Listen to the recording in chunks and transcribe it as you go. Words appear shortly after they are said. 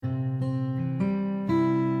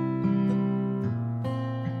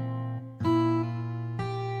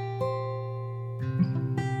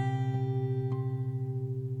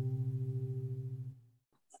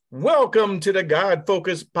Welcome to the God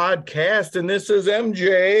Focused Podcast, and this is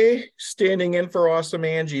MJ standing in for Awesome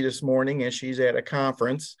Angie this morning as she's at a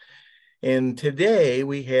conference. And today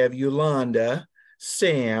we have Yolanda,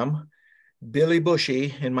 Sam, Billy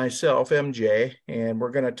Bushy, and myself, MJ, and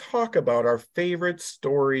we're going to talk about our favorite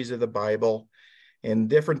stories of the Bible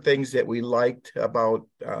and different things that we liked about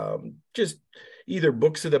just either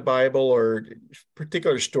books of the Bible or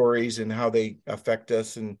particular stories and how they affect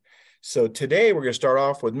us. And so today we're going to start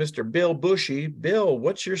off with Mr. Bill Bushy. Bill,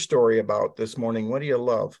 what's your story about this morning? What do you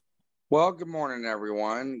love? Well, good morning,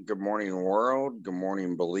 everyone. Good morning, world. Good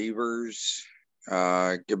morning, believers.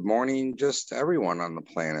 Good morning, just everyone on the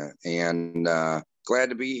planet. And glad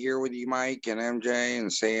to be here with you, Mike and MJ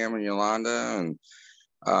and Sam and Yolanda. And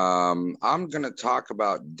I'm going to talk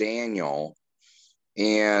about Daniel.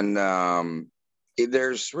 And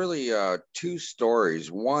there's really two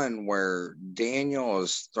stories. One where Daniel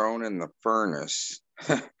is thrown in the furnace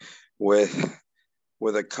with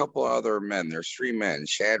a couple other men. There's three men: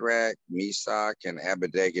 Shadrach, Meshach, and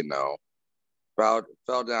Abednego. Fell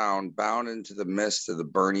down, bound into the midst of the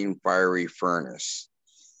burning fiery furnace.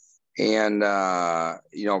 And God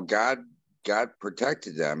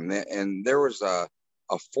protected them. And there was a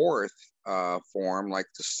fourth form, like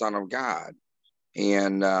the Son of God.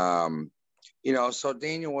 And so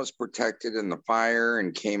Daniel was protected in the fire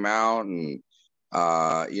and came out, and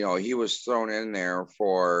he was thrown in there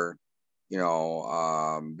for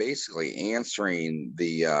basically answering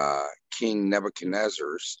the King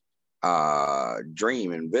Nebuchadnezzar's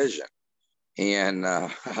dream and vision. And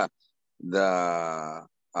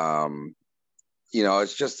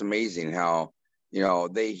it's just amazing how,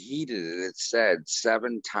 they heated it. It said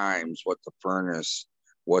 7 times what the furnace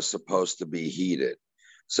was supposed to be heated.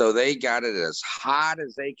 So they got it as hot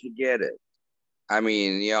as they could get it. I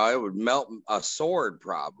mean, it would melt a sword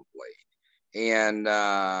probably. And,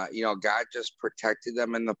 God just protected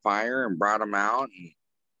them in the fire and brought them out, and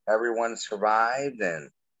everyone survived. And,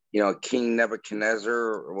 King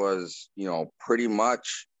Nebuchadnezzar was, pretty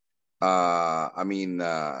much, they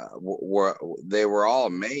were all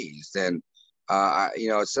amazed. And,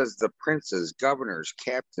 it says the princes, governors,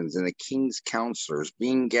 captains, and the king's counselors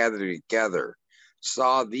being gathered together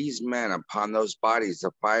saw these men upon those bodies.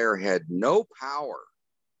 The fire had no power,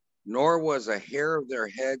 nor was a hair of their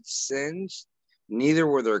heads singed, neither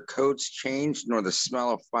were their coats changed, nor the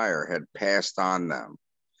smell of fire had passed on them.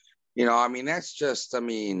 That's just,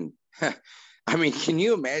 can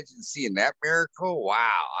you imagine seeing that miracle?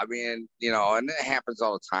 Wow. And it happens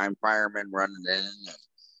all the time. Firemen running in and,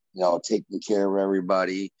 taking care of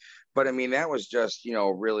everybody. But that was just,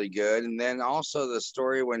 really good. And then also the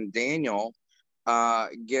story when Daniel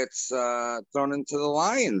gets thrown into the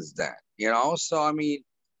lion's den, so, and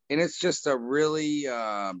it's just a really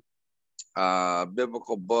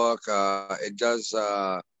biblical book. It does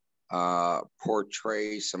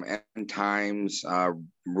portray some end times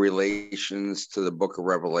relations to the book of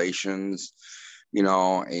Revelations,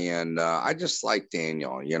 and I just like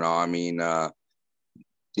Daniel. He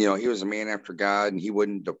was a man after God, and he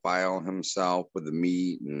wouldn't defile himself with the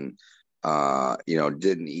meat, and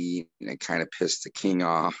didn't eat, and it kind of pissed the king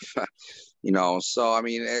off. So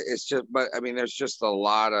it's just, but there's just a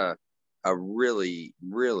lot of really,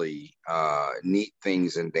 really neat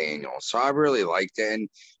things in Daniel. So I really liked it. And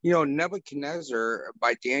Nebuchadnezzar,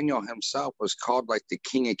 by Daniel himself, was called like the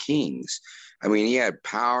King of Kings. He had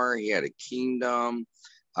power, he had a kingdom,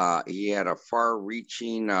 he had a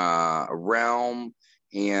far-reaching realm,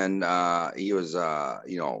 and he was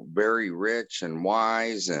very rich and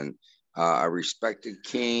wise, and a respected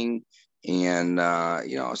king. And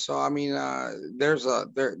there's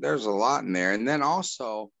a lot in there. And then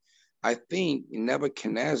also, I think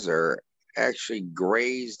Nebuchadnezzar actually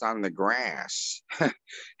grazed on the grass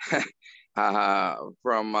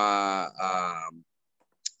from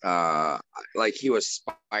like he was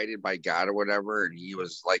spited by God or whatever, and he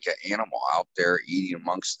was like an animal out there eating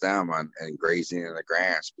amongst them and grazing in the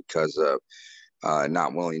grass because of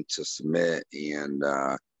not willing to submit and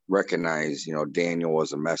recognize, Daniel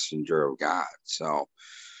was a messenger of God. So,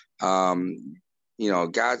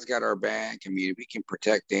 God's got our back. We can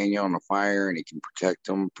protect Daniel in the fire, and he can protect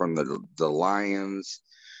him from the lions.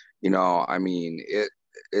 He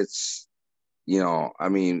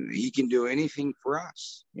can do anything for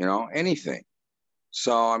us, anything.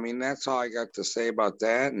 So, that's all I got to say about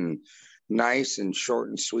that. And nice and short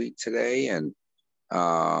and sweet today. And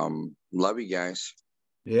love you guys.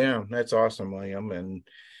 Yeah, that's awesome, William. And,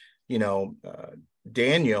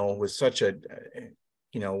 Daniel was such a,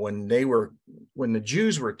 when the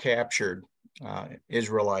Jews were captured,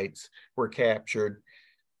 Israelites were captured,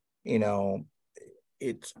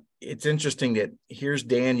 it's interesting that here's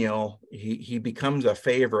Daniel. He becomes a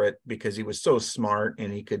favorite because he was so smart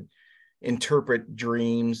and he could interpret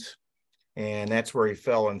dreams, and that's where he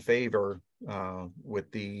fell in favor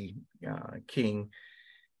with the king.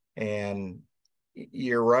 And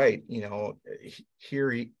you're right.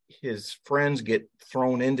 Here his friends get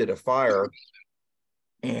thrown into the fire,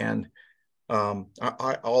 and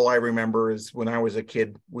all I remember is when I was a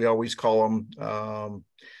kid, we always call them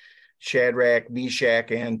Shadrach,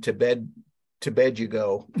 Meshach, and to bed you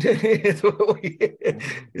go is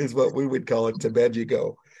what we would call it, to bed you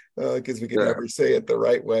go, because we could never say it the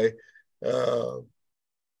right way.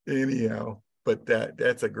 Anyhow, but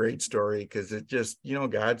that's a great story, because it just,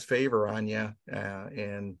 God's favor on you,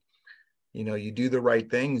 and you do the right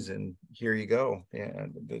things, and here you go.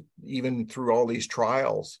 And even through all these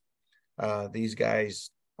trials, these guys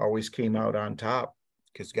always came out on top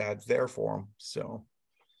because God's there for them. So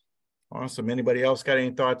awesome. Anybody else got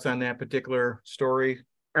any thoughts on that particular story?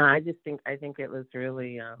 I think it was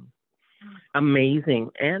really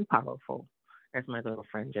amazing and powerful, as my little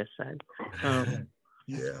friend just said.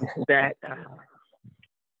 Yeah. That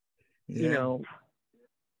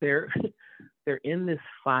they're in this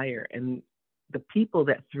fire, and the people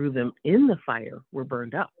that threw them in the fire were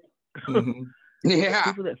burned up. Mm-hmm. Yeah.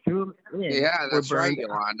 People that threw them in that's were right, burned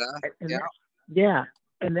Yolanda. Yeah.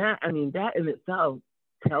 And that in itself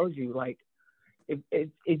tells you, like, if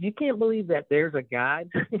you can't believe that there's a God,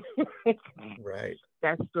 right,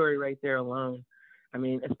 that story right there alone. I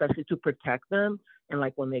mean, especially to protect them, and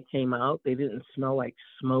like when they came out, they didn't smell like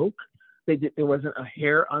smoke. There wasn't a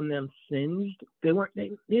hair on them singed. They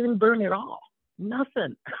didn't burn at all.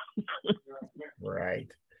 Nothing. Right.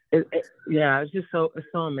 It's just it's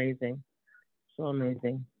so amazing. So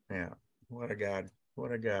amazing. Yeah. What a God.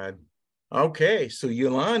 Okay, so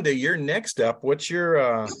Yolanda, you're next up. What's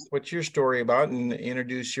your story about? And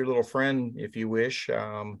introduce your little friend if you wish.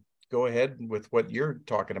 Go ahead with what you're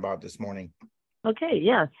talking about this morning. Okay,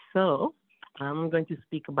 yes. So I'm going to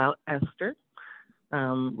speak about Esther.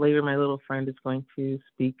 Later, my little friend is going to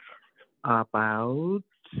speak about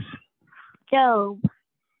Job.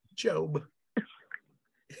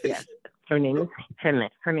 Yes, her name is Hannah.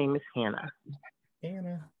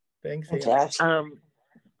 Hannah. Thanks, Hannah.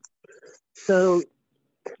 So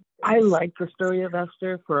I like the story of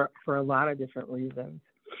Esther for a lot of different reasons.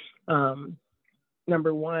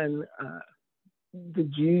 Number one, the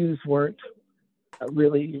Jews weren't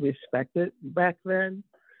really respected back then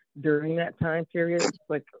during that time period,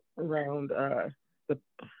 like around I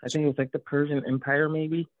think it was like the Persian Empire,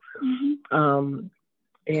 maybe. Mm-hmm.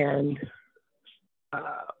 And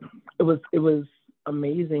it was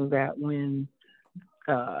amazing that when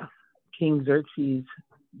King Xerxes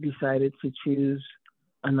decided to choose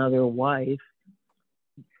another wife,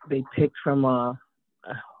 they picked from a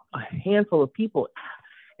handful of people,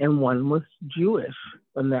 and one was Jewish,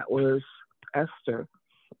 and that was Esther.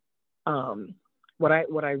 What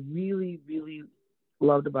I really, really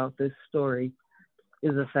loved about this story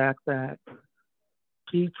is the fact that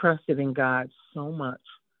she trusted in God so much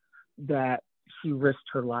that she risked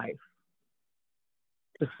her life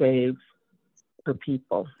to save her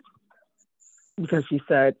people. Because she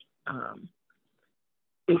said,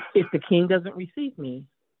 if the king doesn't receive me,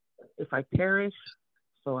 if I perish,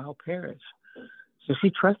 so I'll perish. So she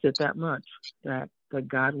trusted that much that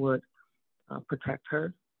God would protect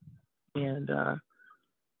her, and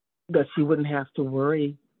that she wouldn't have to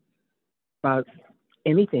worry about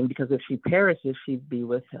anything, because if she perishes, she'd be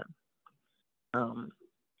with him.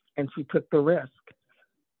 And she took the risk.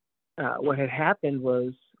 What had happened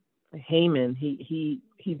was Haman, he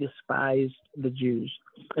despised the Jews,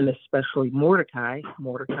 and especially Mordecai.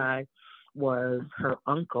 Mordecai was her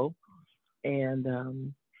uncle,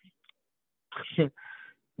 and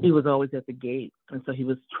he was always at the gate. And so he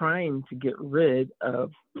was trying to get rid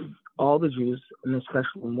of all the Jews, and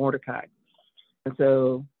especially Mordecai. And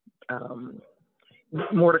so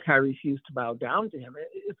Mordecai refused to bow down to him.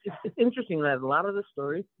 It's interesting that a lot of the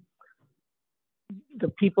stories, the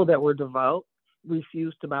people that were devout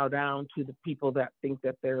refuse to bow down to the people that think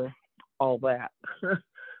that they're all that.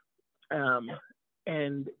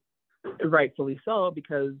 And rightfully so,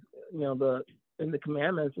 because in the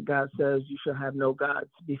commandments, God says you shall have no gods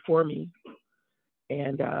before me,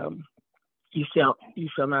 and you shall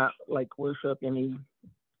not like worship any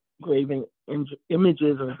graven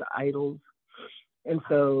images or the idols. And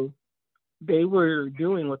so they were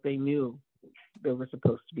doing what they knew they were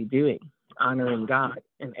supposed to be doing, honoring God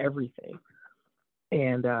in everything.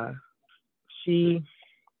 And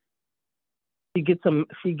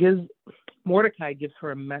Mordecai gives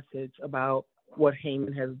her a message about what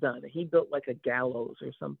Haman has done. He built like a gallows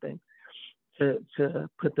or something to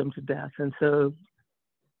put them to death. And so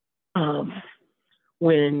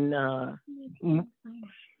when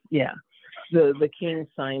the king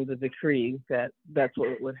signed the decree that that's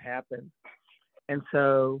what would happen. And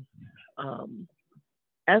so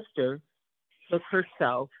Esther took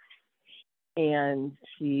herself and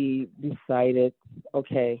she decided,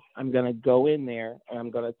 okay, I'm going to go in there and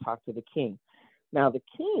I'm going to talk to the king. Now, the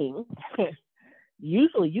king,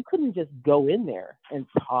 usually you couldn't just go in there and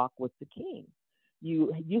talk with the king.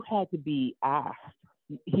 You had to be asked.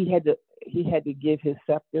 He had to give his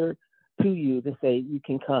scepter to you to say, you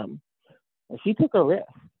can come. And she took a risk,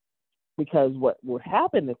 because what would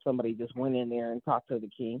happen if somebody just went in there and talked to the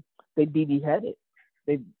king, they'd be beheaded.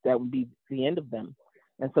 That would be the end of them.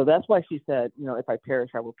 And so that's why she said, if I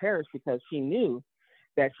perish, I will perish, because she knew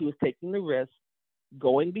that she was taking the risk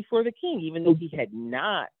going before the king, even though he had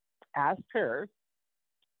not asked her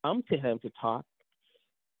come to him to talk.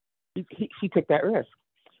 She took that risk.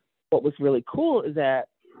 What was really cool is that,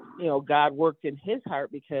 God worked in his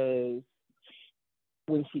heart, because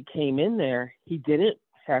when she came in there, he didn't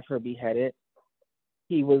have her beheaded.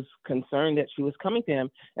 He was concerned that she was coming to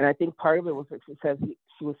him. And I think part of it was because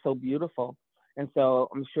she was so beautiful. And so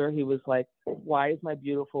I'm sure he was like, why is my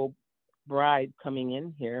beautiful bride coming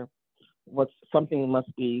in here? Something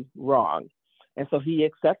must be wrong. And so he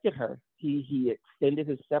accepted her. He extended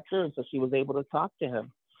his scepter, and so she was able to talk to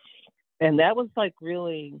him. And that was like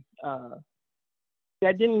really,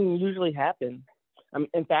 that didn't usually happen.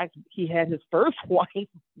 In fact, he had his first wife,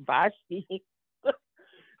 Vashti,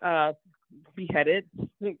 beheaded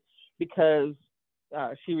because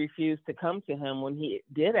she refused to come to him when he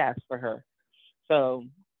did ask for her. So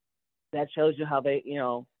that shows you how they,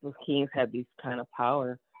 those kings had these kind of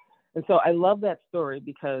power. And so I love that story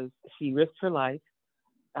because she risked her life.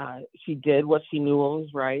 She did what she knew was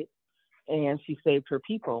right, and she saved her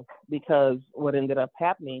people, because what ended up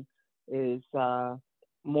happening is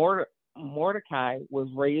Mordecai was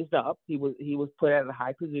raised up. He was put at a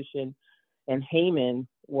high position, and Haman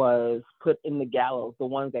was put in the gallows, the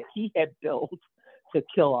ones that he had built to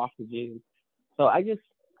kill off the Jews. So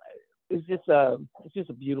it's just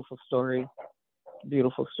a beautiful story.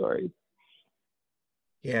 Beautiful story.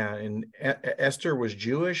 Yeah, and Esther was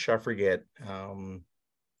Jewish. I forget.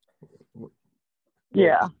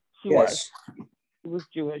 Yeah, she Yes. was. She was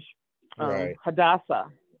Jewish. Right. Hadassah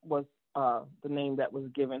was the name that was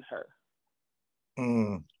given her.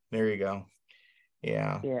 There you go.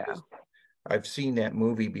 Yeah. Yeah. I've seen that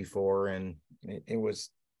movie before, and it was,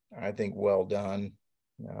 I think, well done.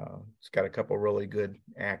 It's got a couple really good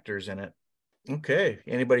actors in it. Okay.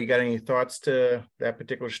 Anybody got any thoughts to that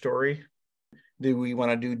particular story? Do we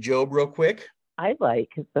want to do Job real quick? I like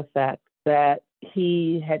the fact that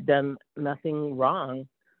he had done nothing wrong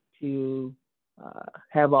to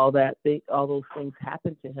have all those things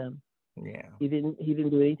happen to him. Yeah. He didn't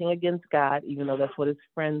do anything against God, even though that's what his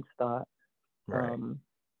friends thought. Right.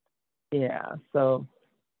 Yeah. So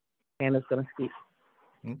Anna's gonna speak.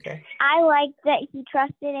 Okay. I like that he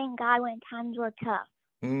trusted in God when times were tough.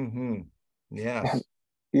 Mm-hmm. Yes.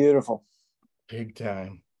 Beautiful. Big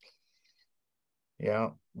time. Yeah,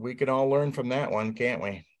 we can all learn from that one, can't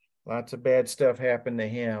we? Lots of bad stuff happened to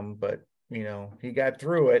him, but he got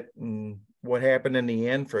through it. And what happened in the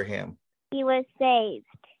end for him? He was saved.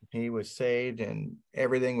 He was saved, and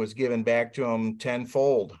everything was given back to him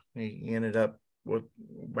tenfold. He ended up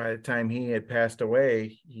by the time he had passed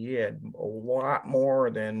away, he had a lot more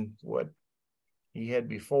than what he had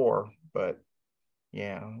before. But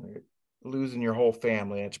yeah, losing your whole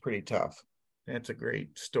family, it's pretty tough. That's a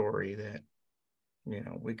great story that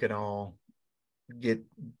we could all get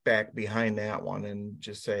back behind that one and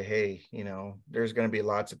just say, hey, there's going to be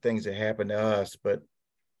lots of things that happen to us, but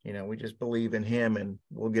we just believe in him and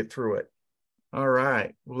we'll get through it. All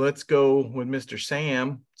right, well, let's go with Mr.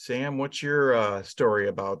 Sam. Sam, what's your story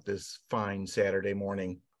about this fine Saturday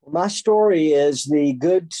morning? My story is the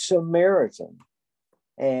Good Samaritan,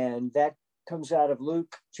 and that comes out of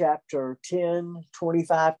Luke chapter 10,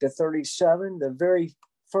 25 to 37. The very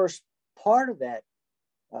first part of that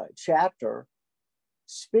chapter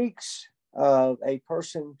speaks of a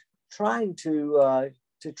person trying to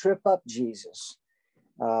trip up Jesus,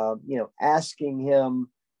 asking him,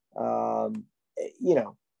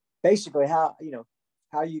 basically how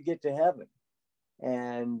you get to heaven.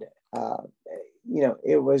 And,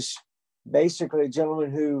 it was basically a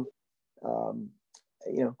gentleman who,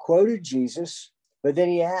 quoted Jesus, but then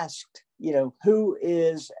he asked, who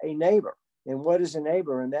is a neighbor and what is a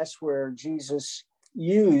neighbor? And that's where Jesus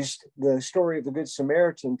used the story of the Good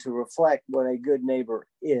Samaritan to reflect what a good neighbor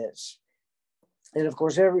is. And of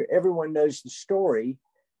course, everyone knows the story,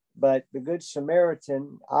 but the Good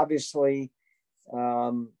Samaritan obviously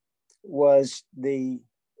was the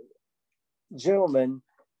gentleman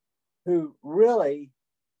who really,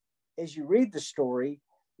 as you read the story,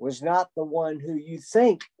 was not the one who you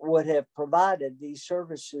think would have provided these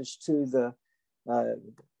services to the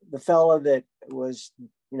fellow that was,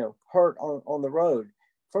 hurt on the road.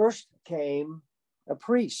 First came a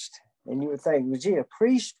priest, and you would think, well, gee, a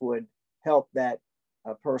priest would help that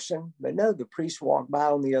person, but no, the priest walked by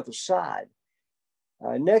on the other side.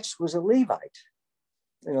 Next was a Levite,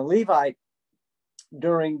 and a Levite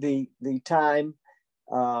during the time,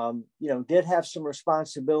 did have some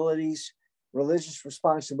responsibilities, religious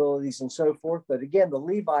responsibilities and so forth. But again, the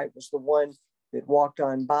Levite was the one that walked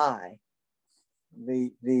on by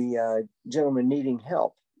the gentleman needing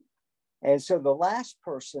help. And so the last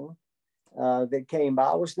person that came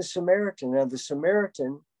by was the Samaritan. Now, the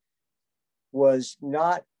Samaritan was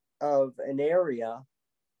not of an area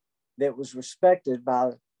that was respected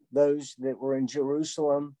by those that were in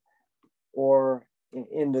Jerusalem or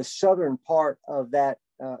in the southern part of that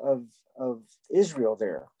of Israel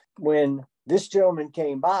there. When this gentleman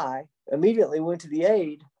came by, immediately went to the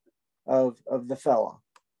aid of the fellow.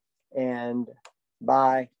 And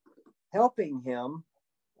by helping him,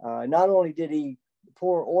 not only did he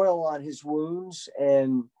pour oil on his wounds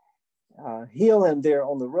and heal him there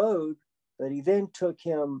on the road, but he then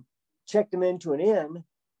checked him into an inn,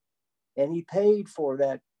 and he paid for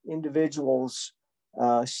that individual's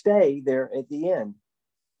stay there at the inn.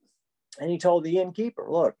 And he told the innkeeper,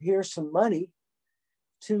 look, here's some money,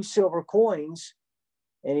 2 silver coins.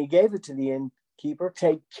 And he gave it to the innkeeper,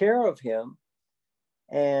 take care of him.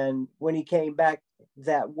 And when he came back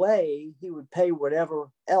that way, he would pay whatever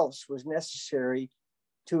else was necessary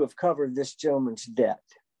to have covered this gentleman's debt.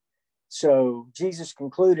 So Jesus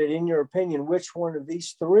concluded, in your opinion, which one of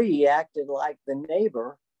these 3 acted like the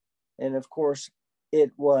neighbor? And of course,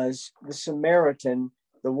 it was the Samaritan,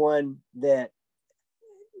 the one that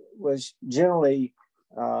was generally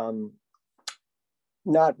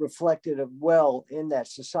not reflected of well in that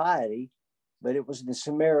society, but it was the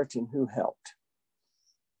Samaritan who helped.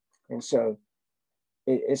 And so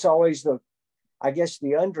it's always the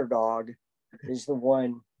underdog is the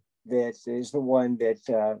one that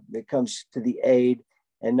comes to the aid,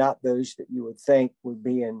 and not those that you would think would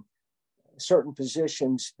be in certain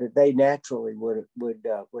positions that they naturally would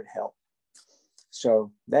help.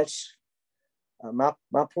 So that's my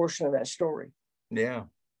portion of that story. Yeah,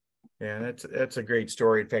 that's a great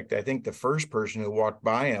story. In fact, I think the first person who walked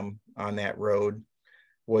by him on that road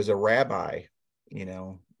was a rabbi.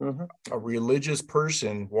 Mm-hmm. A religious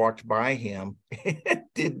person walked by him and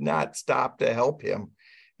did not stop to help him.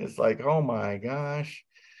 It's like, oh my gosh,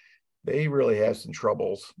 they really have some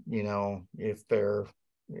troubles, if they're,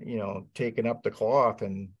 taking up the cloth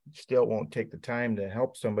and still won't take the time to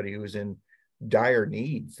help somebody who's in dire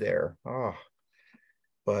needs there. Oh,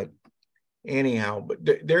 but anyhow,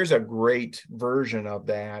 there's a great version of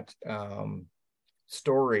that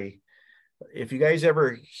story. If you guys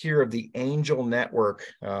ever hear of the Angel Network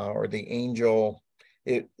or the Angel,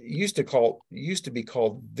 it used to be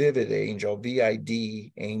called Vivid Angel,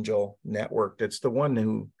 VID Angel Network. That's the one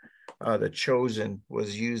who The Chosen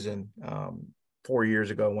was using 4 years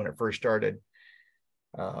ago when it first started.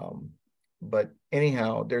 But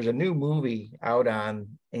anyhow, there's a new movie out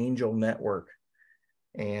on Angel Network,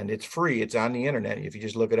 and it's free. It's on the internet. If you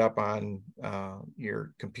just look it up on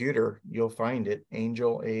your computer, you'll find it,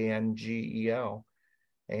 Angel, ANGEL,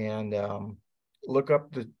 and look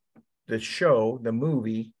up the show, the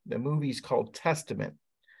movie. The movie's called Testament,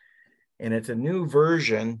 and it's a new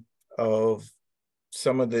version of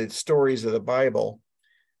some of the stories of the Bible.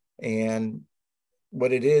 And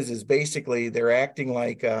what it is basically they're acting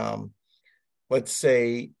like, let's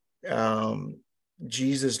say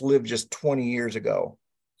Jesus lived just 20 years ago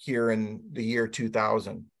here in the year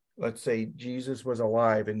 2000. Let's say Jesus was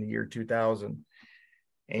alive in the year 2000.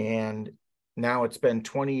 And now it's been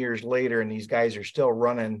 20 years later, and these guys are still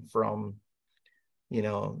running from,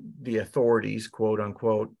 the authorities, quote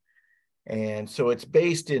unquote. And so it's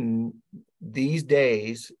based in these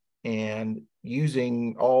days and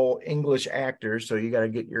using all English actors. So you got to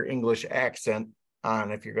get your English accent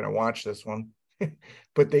on if you're going to watch this one.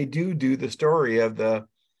 But they do the story of the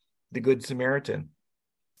Good Samaritan.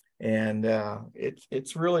 And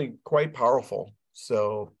it's really quite powerful.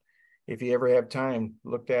 So if you ever have time,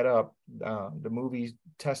 look that up. The movie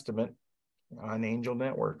Testament on Angel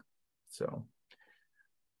Network. So,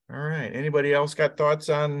 all right. Anybody else got thoughts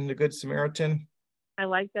on the Good Samaritan? I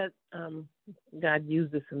like that God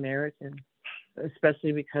used the Samaritan,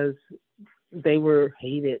 especially because they were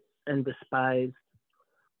hated and despised.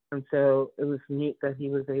 And so it was neat that he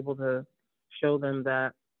was able to show them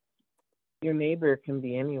that your neighbor can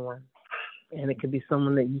be anyone, and it could be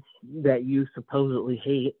someone that you supposedly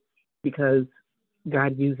hate, because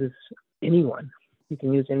God uses anyone. He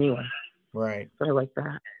can use anyone. Right. So I like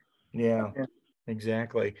that. Yeah,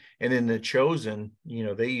 exactly. And in The Chosen,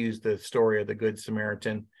 they use the story of the Good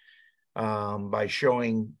Samaritan by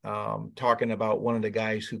showing, talking about one of the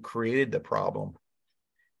guys who created the problem.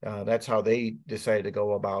 That's how they decided to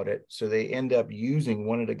go about it. So they end up using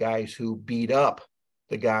one of the guys who beat up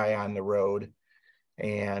the guy on the road.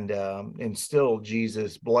 And still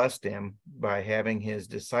Jesus blessed him by having his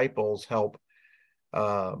disciples help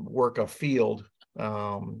work a field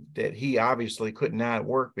that he obviously could not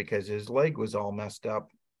work because his leg was all messed up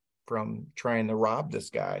from trying to rob this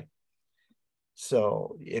guy.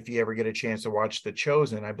 So if you ever get a chance to watch The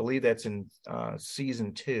Chosen, I believe that's in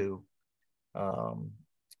season 2.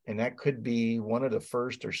 And that could be one of the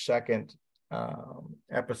first or second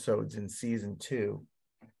episodes in season 2.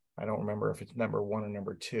 I don't remember if it's number 1 or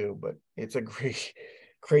number 2, but it's a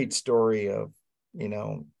great story of,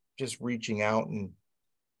 just reaching out and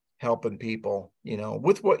helping people,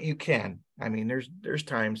 with what you can. I mean, there's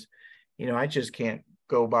times, I just can't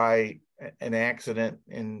go by an accident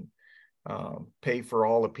and pay for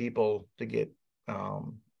all the people to get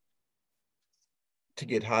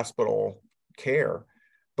hospital care,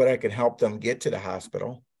 but I can help them get to the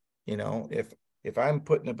hospital. If I'm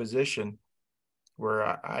put in a position where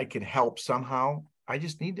I can help somehow, I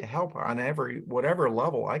just need to help on whatever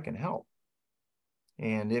level I can help.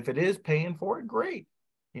 And if it is paying for it, great.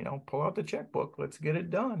 Pull out the checkbook. Let's get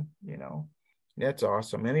it done. That's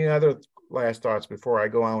awesome. Any other last thoughts before I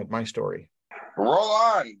go on with my story? Roll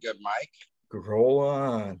on, good Mike. Roll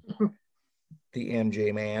on, the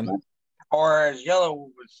MJ man. Or as Yellow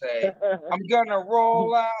would say, I'm gonna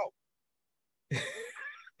roll out.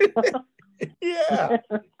 Yeah,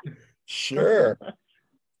 sure.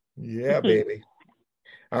 Yeah, baby.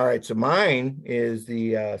 All right, so mine is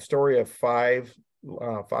the story of five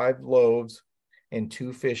loaves and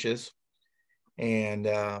 2 fishes. And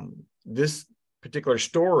this particular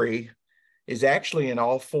story is actually in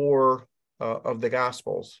all 4 of the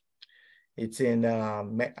Gospels. It's in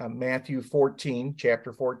Matthew 14,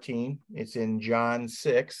 chapter 14. It's in John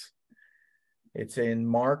 6. It's in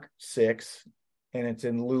Mark 6. And it's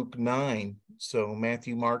in Luke 9. So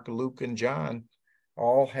Matthew, Mark, Luke, and John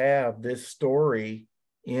all have this story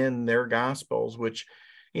in their Gospels, which,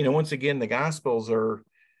 once again, the Gospels are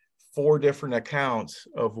 4 different accounts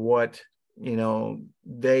of what,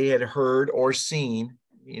 they had heard or seen.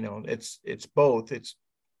 It's both. It's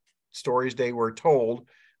stories they were told,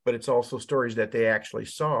 but it's also stories that they actually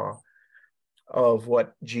saw of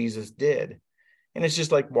what Jesus did. And it's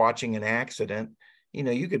just like watching an accident.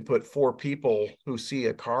 You could put 4 people who see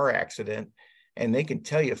a car accident and they can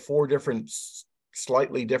tell you 4 different,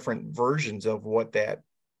 slightly different versions of what that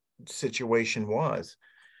situation was.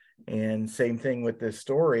 And same thing with this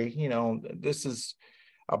story. This is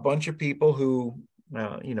a bunch of people who,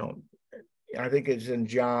 I think it's in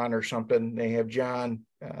John or something. They have John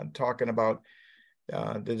talking about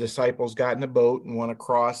the disciples got in a boat and went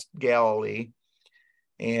across Galilee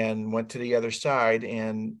and went to the other side,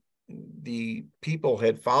 and the people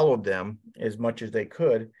had followed them as much as they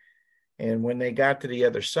could. And when they got to the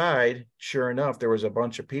other side, sure enough, there was a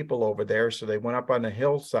bunch of people over there. So they went up on the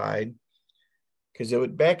hillside, because it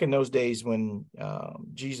would, back in those days when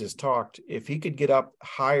Jesus talked, if he could get up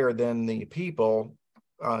higher than the people,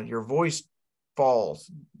 your voice falls.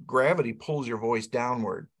 Gravity pulls your voice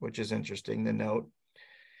downward, which is interesting to note.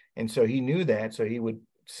 And so he knew that. So he would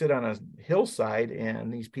sit on a hillside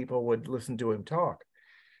and these people would listen to him talk.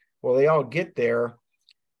 Well, they all get there,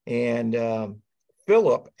 and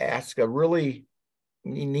Philip asks a really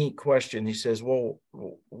unique question. He says, well,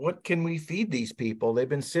 what can we feed these people? They've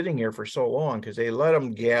been sitting here for so long, because they let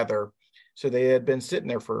them gather. So they had been sitting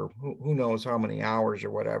there for who knows how many hours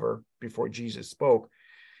or whatever before Jesus spoke.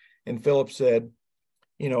 And Philip said,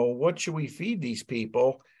 what should we feed these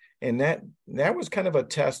people? And that was kind of a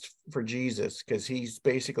test for Jesus, because he's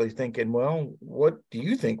basically thinking, well, what do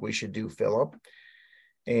you think we should do, Philip?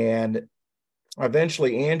 And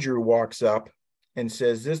eventually Andrew walks up and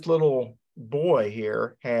says, this little boy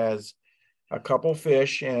here has a couple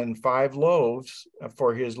fish and 5 loaves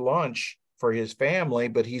for his lunch for his family,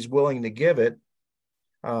 but he's willing to give it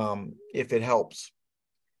if it helps.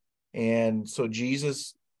 And so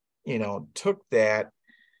Jesus, took that,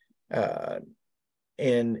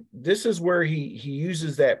 and this is where he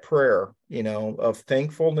uses that prayer, of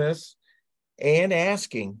thankfulness and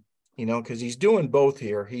asking. because he's doing both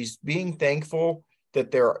here. He's being thankful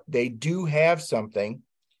that they do have something.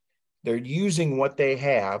 They're using what they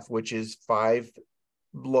have, which is 5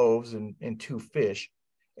 loaves and 2 fish,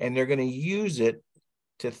 and they're going to use it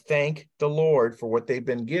to thank the Lord for what they've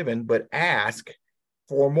been given, but ask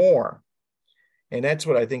for more. And that's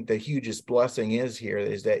what I think the hugest blessing is here,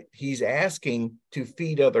 is that he's asking to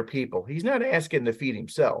feed other people. He's not asking to feed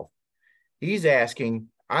himself. He's asking,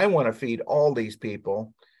 I want to feed all these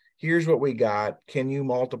people. Here's what we got. Can you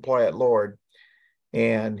multiply it, Lord?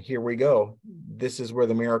 And here we go. This is where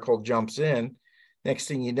the miracle jumps in. Next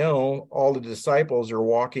thing you know, all the disciples are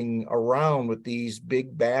walking around with these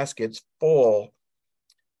big baskets full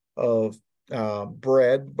of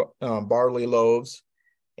bread, barley loaves,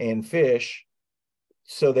 and fish,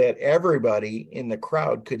 so that everybody in the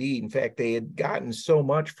crowd could eat. In fact, they had gotten so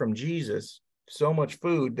much from Jesus, so much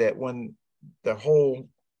food, that when the whole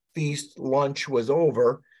feast lunch was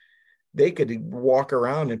over, they could walk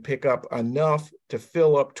around and pick up enough to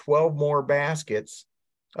fill up 12 more baskets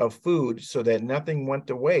of food, so that nothing went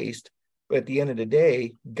to waste. But at the end of the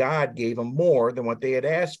day, God gave them more than what they had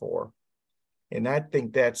asked for. And I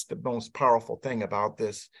think that's the most powerful thing about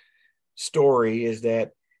this story, is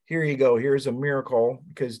that here you go, here's a miracle,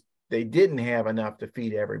 because they didn't have enough to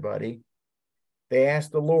feed everybody. They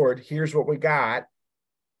asked the Lord, here's what we got.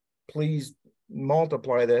 Please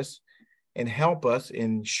multiply this and help us.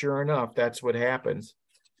 And sure enough, that's what happens.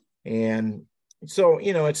 And so,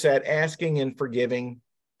 it's that asking and forgiving,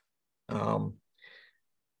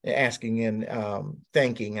 asking and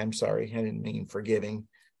thanking. I'm sorry, I didn't mean forgiving.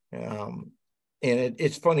 And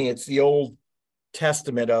it's funny, it's the Old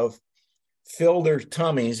Testament of fill their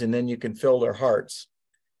tummies and then you can fill their hearts.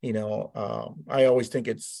 I always think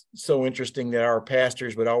it's so interesting that our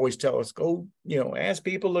pastors would always tell us, go, ask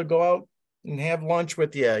people to go out and have lunch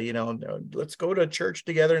with you. Let's go to church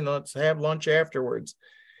together and let's have lunch afterwards.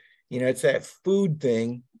 It's that food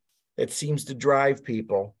thing that seems to drive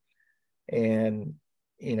people. And,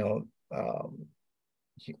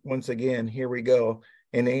 once again, here we go.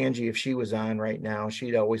 And Angie, if she was on right now,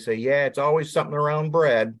 she'd always say, yeah, it's always something around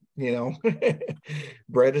bread.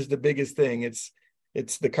 Bread is the biggest thing.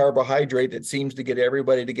 It's the carbohydrate that seems to get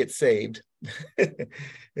everybody to get saved.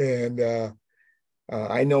 And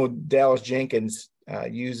I know Dallas Jenkins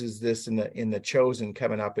uses this in the Chosen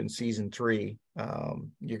coming up in season 3.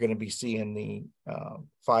 You're going to be seeing the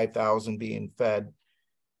 5,000 being fed.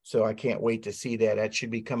 So I can't wait to see that. That should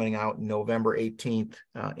be coming out November 18th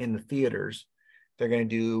in the theaters. They're going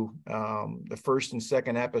to do the first and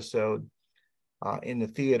second episode in the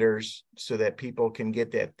theaters, so that people can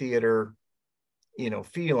get that theater,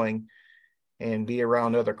 feeling, and be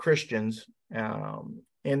around other Christians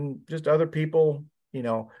and just other people.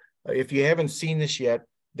 If you haven't seen this yet,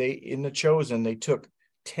 in the Chosen, they took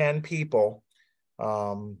 10 people,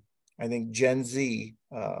 I think Gen Z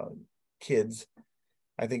kids.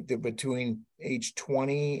 I think that between age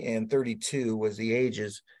 20 and 32 was the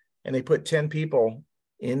ages. And they put 10 people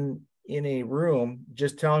in a room,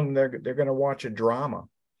 just telling them they're going to watch a drama.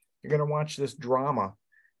 You're going to watch this drama.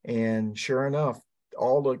 And sure enough,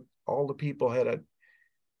 all the people had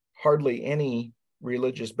hardly any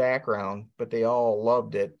religious background, but they all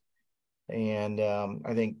loved it. And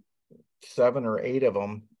I think 7 or 8 of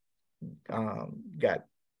them got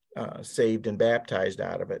saved and baptized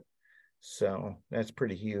out of it. So that's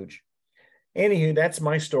pretty huge. Anywho, that's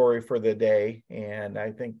my story for the day. And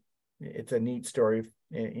I think it's a neat story.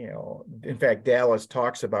 In fact, Dallas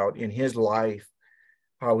talks about in his life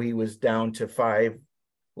how he was down to 5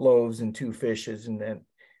 loaves and 2 fishes. And then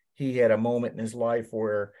he had a moment in his life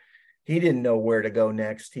where he didn't know where to go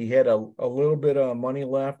next. He had a little bit of money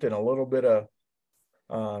left and a little bit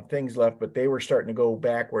of things left, but they were starting to go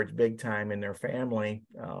backwards big time in their family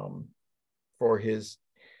for his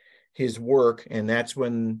work. And that's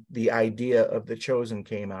when the idea of the Chosen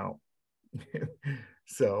came out.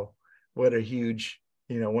 So what a huge,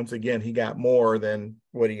 once again, he got more than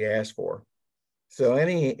what he asked for. So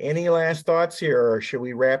any last thoughts here, or should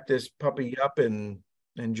we wrap this puppy up and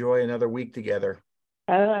enjoy another week together?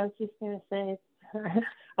 I was just going to say,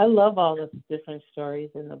 I love all the different stories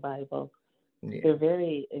in the Bible. Yeah. They're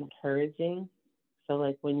very encouraging. So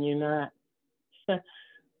like when you're not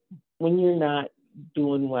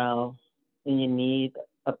doing well and you need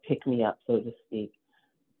a pick-me-up, so to speak,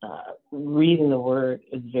 reading the Word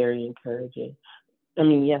is very encouraging. I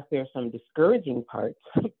mean, yes, there are some discouraging parts,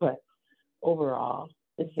 but overall,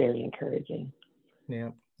 it's very encouraging. Yeah,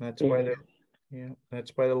 that's why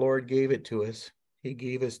the Lord gave it to us. He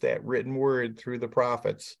gave us that written word through the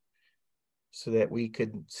prophets so that we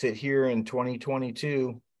could sit here in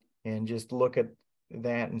 2022 and just look at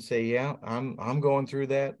that and say, yeah, I'm going through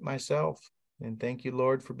that myself. And thank you,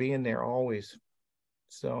 Lord, for being there always.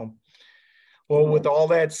 So, well, with all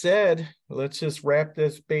that said, let's just wrap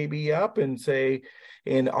this baby up and say,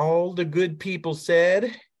 and all the good people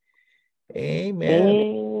said,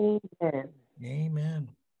 amen. Amen. Amen.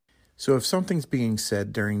 So if something's being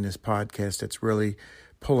said during this podcast that's really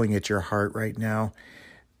pulling at your heart right now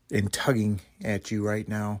and tugging at you right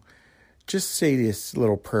now, just say this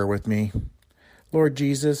little prayer with me. Lord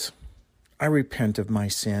Jesus, I repent of my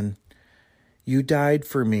sin. You died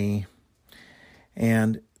for me,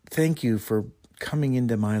 and thank you for coming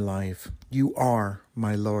into my life. You are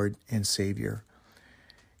my Lord and Savior.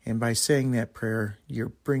 And by saying that prayer, you're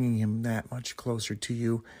bringing him that much closer to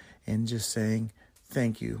you and just saying,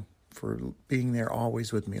 thank you for being there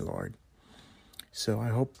always with me, Lord. So I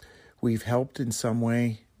hope we've helped in some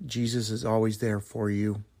way. Jesus is always there for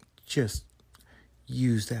you. Just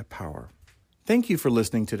use that power. Thank you for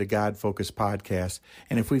listening to the God Focused podcast.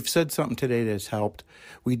 And if we've said something today that's helped,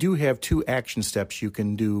 we do have 2 action steps you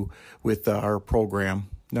can do with our program.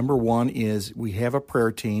 Number 1 is we have a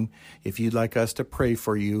prayer team. If you'd like us to pray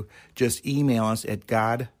for you, just email us at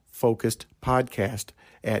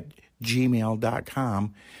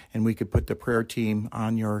godfocusedpodcast@gmail.com, and we could put the prayer team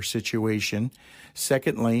on your situation.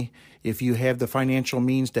 Secondly, if you have the financial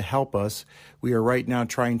means to help us, we are right now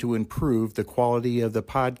trying to improve the quality of the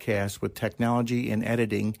podcast with technology and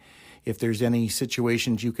editing. If there's any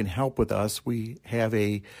situations you can help with us, we have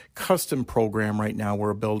a custom program right now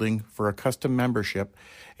we're building for a custom membership,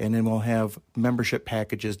 and then we'll have membership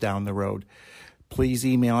packages down the road. Please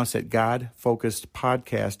email us at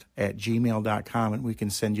godfocusedpodcast@gmail.com, and we can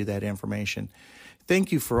send you that information.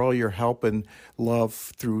 Thank you for all your help and love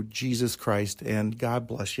through Jesus Christ, and God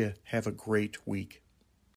bless you. Have a great week.